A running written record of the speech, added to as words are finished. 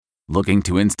Looking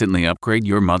to instantly upgrade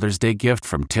your Mother's Day gift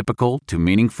from typical to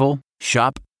meaningful?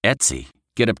 Shop Etsy.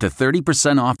 Get up to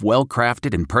 30% off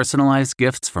well-crafted and personalized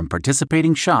gifts from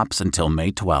participating shops until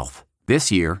May 12th. This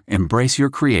year, embrace your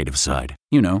creative side.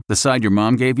 You know, the side your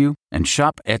mom gave you. And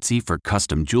shop Etsy for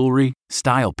custom jewelry,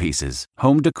 style pieces,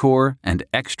 home decor, and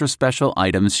extra special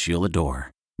items she'll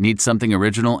adore. Need something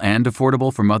original and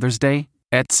affordable for Mother's Day?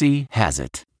 Etsy has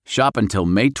it. Shop until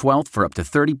May 12th for up to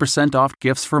 30% off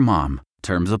gifts for mom.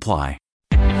 Terms apply.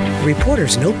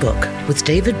 Reporter's Notebook with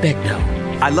David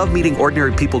Begnaud. I love meeting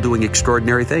ordinary people doing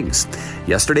extraordinary things.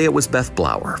 Yesterday it was Beth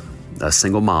Blower, a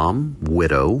single mom,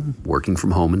 widow, working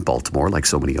from home in Baltimore, like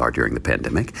so many are during the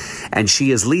pandemic. And she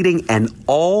is leading an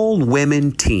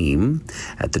all-women team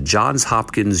at the Johns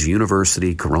Hopkins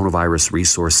University Coronavirus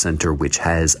Resource Center, which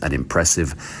has an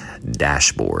impressive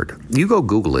dashboard. You go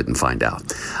Google it and find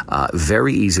out.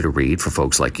 Very easy to read for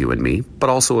folks like you and me, but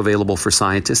also available for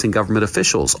scientists and government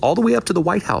officials, all the way up to the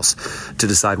White House, to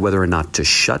decide whether or not to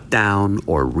shut down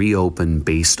or reopen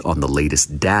based on the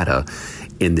latest data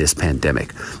in this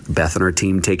pandemic. Beth and her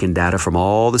team take in data from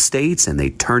all the states and they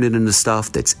turn it into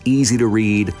stuff that's easy to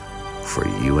read for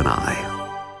you and I.